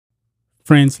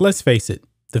Friends, let's face it,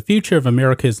 the future of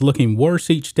America is looking worse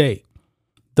each day.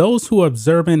 Those who are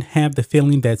observant have the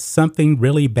feeling that something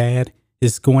really bad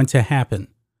is going to happen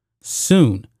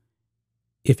soon.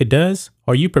 If it does,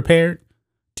 are you prepared?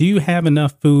 Do you have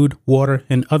enough food, water,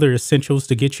 and other essentials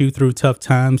to get you through tough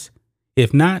times?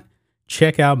 If not,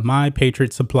 check out My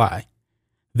Patriot Supply.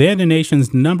 They're the nation's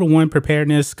 #1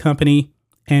 preparedness company,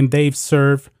 and they've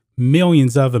served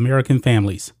millions of American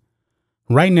families.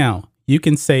 Right now, you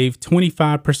can save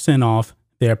 25% off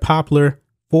their popular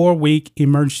 4-week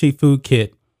emergency food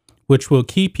kit, which will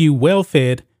keep you well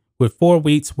fed with 4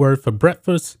 weeks worth of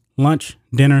breakfast, lunch,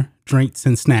 dinner, drinks,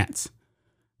 and snacks,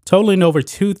 totaling over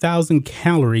 2,000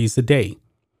 calories a day.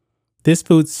 This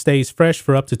food stays fresh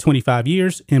for up to 25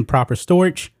 years in proper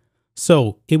storage,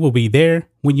 so it will be there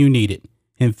when you need it.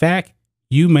 In fact,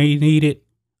 you may need it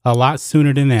a lot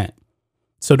sooner than that.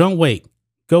 So don't wait.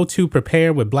 Go to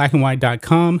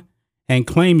preparewithblackandwhite.com and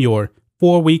claim your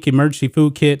 4-week emergency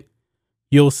food kit.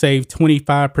 You'll save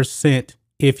 25%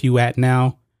 if you act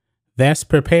now. That's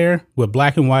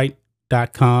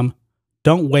preparewithblackandwhite.com.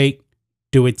 Don't wait.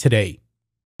 Do it today.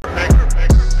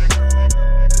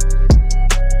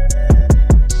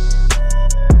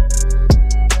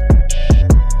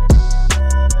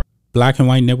 Black and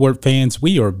White Network fans,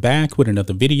 we are back with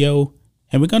another video,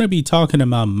 and we're going to be talking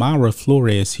about Mayra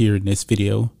Flores here in this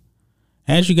video.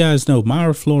 As you guys know,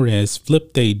 Mayra Flores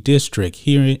flipped a district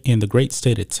here in the great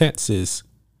state of Texas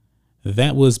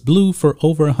that was blue for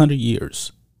over 100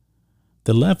 years.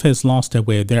 The left has lost their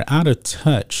way. They're out of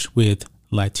touch with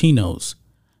Latinos.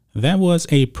 That was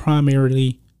a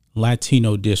primarily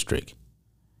Latino district,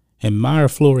 and Mayra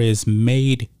Flores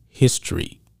made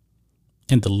history.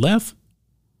 And the left,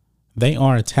 they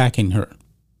are attacking her.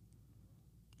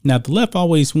 Now, the left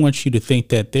always wants you to think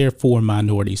that they're for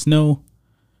minorities. No,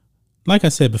 like I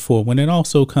said before, when it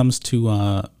also comes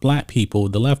to black people,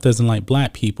 the left doesn't like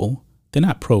black people. They're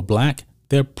not pro-black.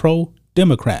 They're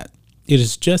pro-Democrat. It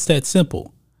is just that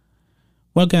simple.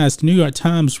 Well, guys, the New York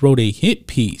Times wrote a hit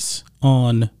piece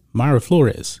on Mayra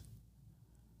Flores.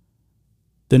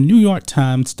 The New York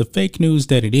Times, the fake news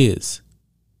that it is,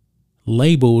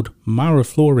 labeled Mayra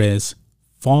Flores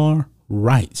far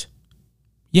right.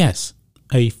 Yes,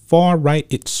 a far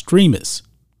right extremist.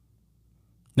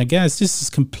 Now, guys, this is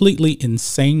completely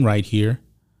insane right here,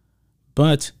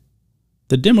 but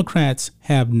the Democrats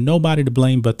have nobody to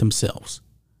blame but themselves.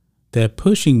 They're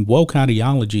pushing woke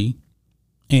ideology,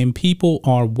 and people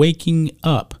are waking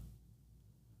up.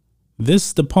 This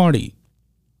is the party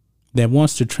that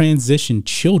wants to transition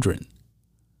children,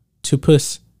 to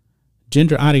push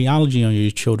gender ideology on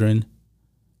your children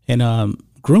and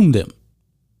groom them.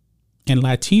 And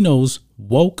Latinos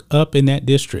woke up in that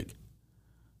district.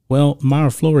 Well,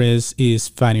 Mayra Flores is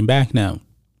fighting back now.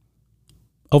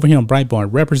 Over here on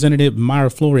Breitbart, Representative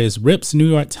Mayra Flores rips New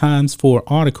York Times for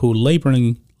article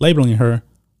labeling her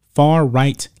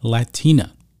far-right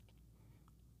Latina.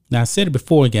 Now, I said it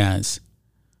before, guys.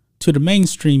 To the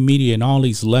mainstream media and all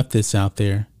these leftists out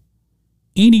there,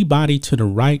 anybody to the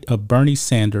right of Bernie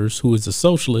Sanders, who is a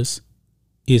socialist,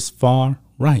 is far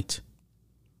right.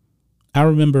 I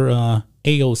remember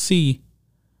AOC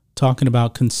talking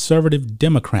about conservative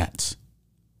Democrats.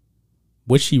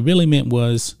 What she really meant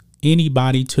was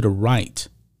anybody to the right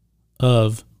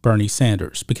of Bernie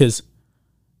Sanders, because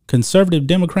conservative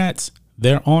Democrats,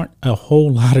 there aren't a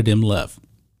whole lot of them left.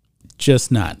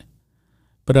 Just not.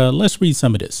 But let's read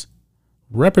some of this.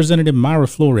 Representative Mayra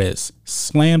Flores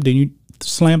slammed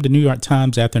the New York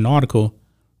Times after an article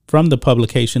from the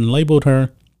publication labeled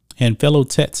her and fellow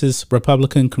Texas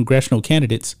Republican congressional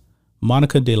candidates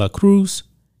Monica de la Cruz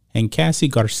and Cassie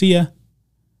Garcia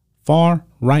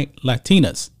far-right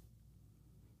Latinas.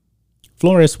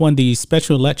 Flores won the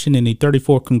special election in the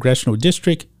 34th Congressional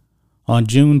District on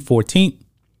June 14th,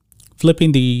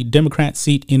 flipping the Democrat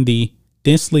seat in the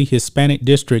densely Hispanic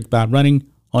district by running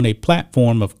on a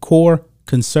platform of core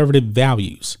conservative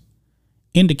values,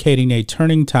 indicating a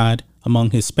turning tide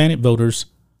among Hispanic voters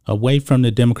away from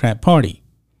the Democrat Party.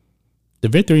 The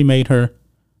victory made her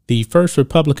the first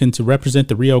Republican to represent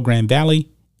the Rio Grande Valley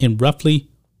in roughly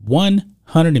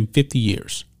 150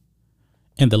 years.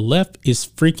 And the left is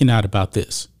freaking out about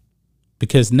this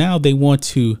because now they want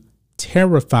to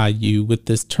terrify you with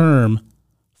this term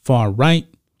far right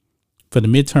for the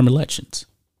midterm elections.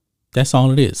 That's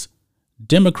all it is.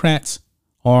 Democrats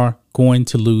are going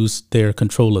to lose their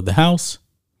control of the House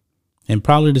and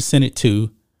probably the Senate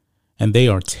too, and they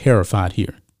are terrified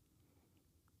here.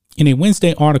 In a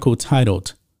Wednesday article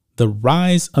titled "The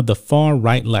Rise of the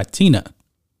Far-Right Latina,"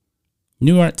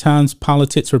 New York Times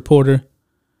politics reporter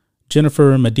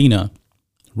Jennifer Medina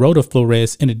Rhoda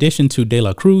Flores, in addition to De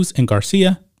La Cruz and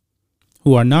Garcia,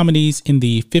 who are nominees in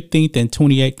the 15th and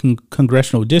 28th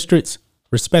congressional districts,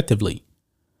 respectively.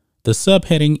 The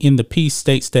subheading in the piece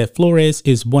states that Flores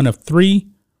is one of 3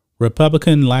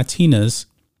 Republican Latinas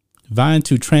vying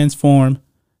to transform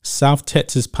South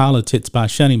Texas politics by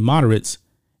shunning moderates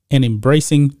and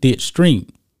embracing the extreme.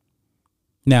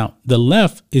 Now, the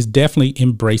left is definitely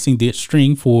embracing the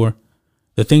extreme for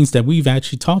the things that we've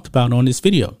actually talked about on this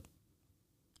video.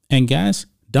 And guys,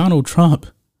 Donald Trump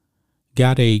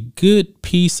got a good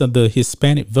piece of the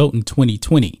Hispanic vote in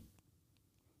 2020.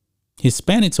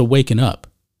 Hispanics are waking up.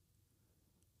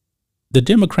 The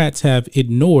Democrats have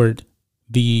ignored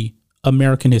the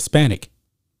American Hispanic,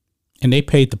 and they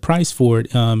paid the price for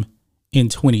it in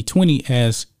 2020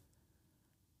 as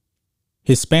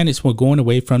Hispanics were going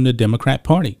away from the Democrat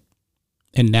Party.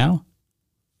 And now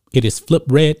it is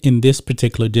flipped red in this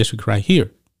particular district right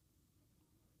here.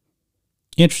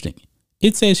 Interesting.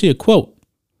 It says here, quote,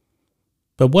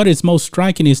 "But what is most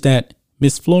striking is that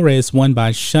Ms. Flores won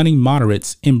by shunning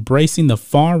moderates, embracing the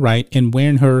far right, and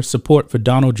wearing her support for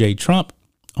Donald J. Trump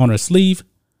on her sleeve,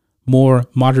 more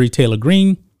Marjorie Taylor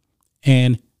Greene,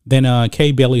 and then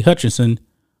Kay Bailey Hutchinson,"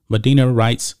 Medina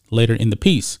writes later in the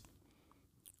piece.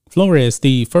 Flores,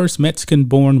 the first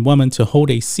Mexican-born woman to hold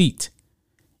a seat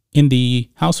in the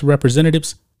House of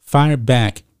Representatives, fired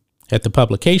back at the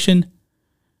publication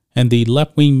and the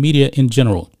left-wing media in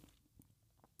general.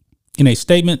 In a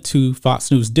statement to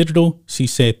Fox News Digital, she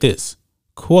said this,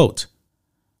 quote,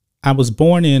 "I was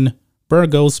born in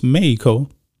Burgos, Mexico,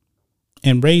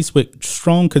 and raised with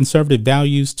strong conservative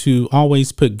values to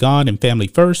always put God and family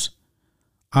first.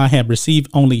 I have received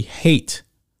only hate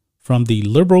from the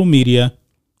liberal media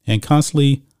and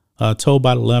constantly told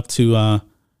by the left to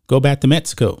go back to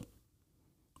Mexico.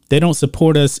 They don't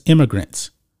support us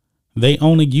immigrants. They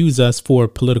only use us for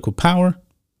political power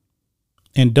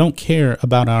and don't care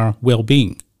about our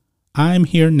well-being. I'm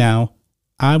here now.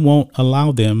 I won't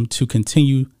allow them to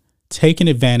continue taking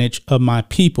advantage of my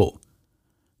people.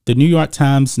 The New York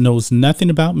Times knows nothing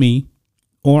about me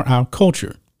or our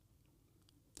culture.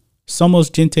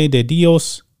 Somos gente de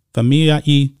Dios, familia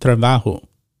y trabajo.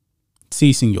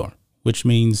 Sí, señor," which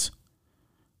means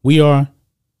we are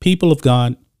people of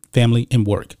God, family, and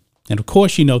work. And of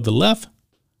course, you know, the left,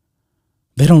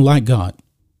 they don't like God.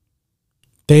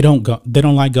 They don't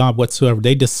like God whatsoever.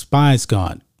 They despise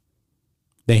God.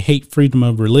 They hate freedom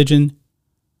of religion.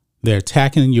 They're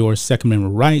attacking your Second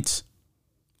Amendment rights.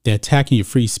 They're attacking your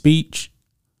free speech.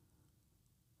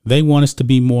 They want us to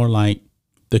be more like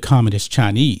the communist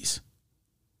Chinese.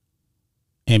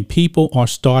 And people are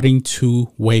starting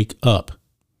to wake up.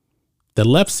 The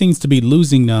left seems to be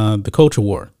losing the culture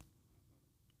war.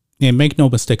 And make no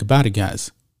mistake about it,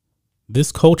 guys.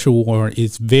 This culture war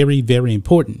is very, very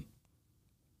important.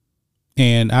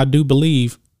 And I do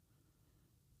believe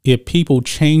if people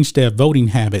change their voting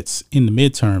habits in the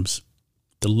midterms,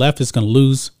 the left is going to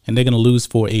lose, and they're going to lose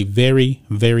for a very,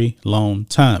 very long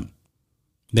time.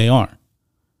 They are.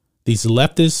 These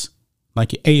leftists,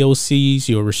 like your AOCs,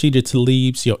 your Rashida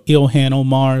Tlaibs, your Ilhan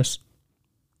Omars,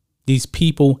 these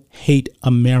people hate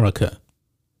America.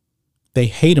 They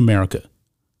hate America.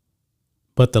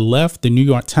 But the left, the New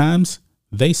York Times,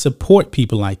 they support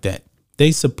people like that.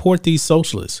 They support these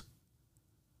socialists.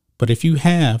 But if you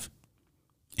have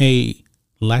a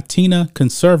Latina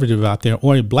conservative out there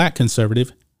or a black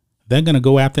conservative, they're going to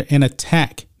go after and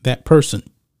attack that person.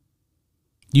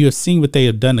 You have seen what they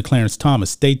have done to Clarence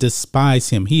Thomas. They despise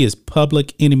him. He is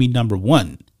public enemy number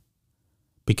 1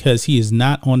 because he is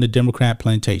not on the Democrat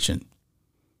plantation.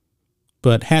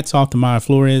 But hats off to Mayra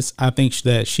Flores. I think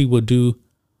that she will do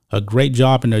a great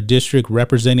job in her district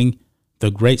representing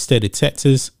the great state of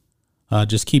Texas.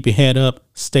 Just keep your head up.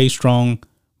 Stay strong.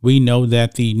 We know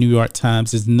that the New York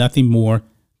Times is nothing more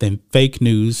than fake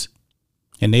news,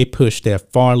 and they push their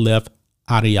far left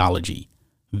ideology.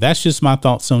 That's just my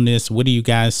thoughts on this. What do you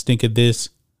guys think of this?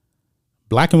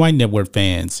 Black and White Network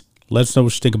fans, let us know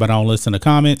what you think about all this in the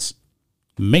comments.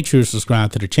 Make sure to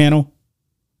subscribe to the channel,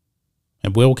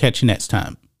 and we'll catch you next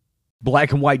time.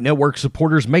 Black and White Network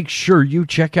supporters, make sure you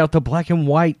check out the Black and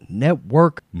White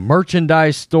Network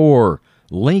merchandise store.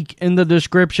 Link in the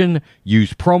description.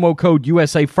 Use promo code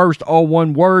USA First, all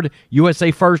one word. USA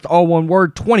First, all one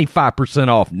word. 25%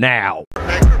 off now.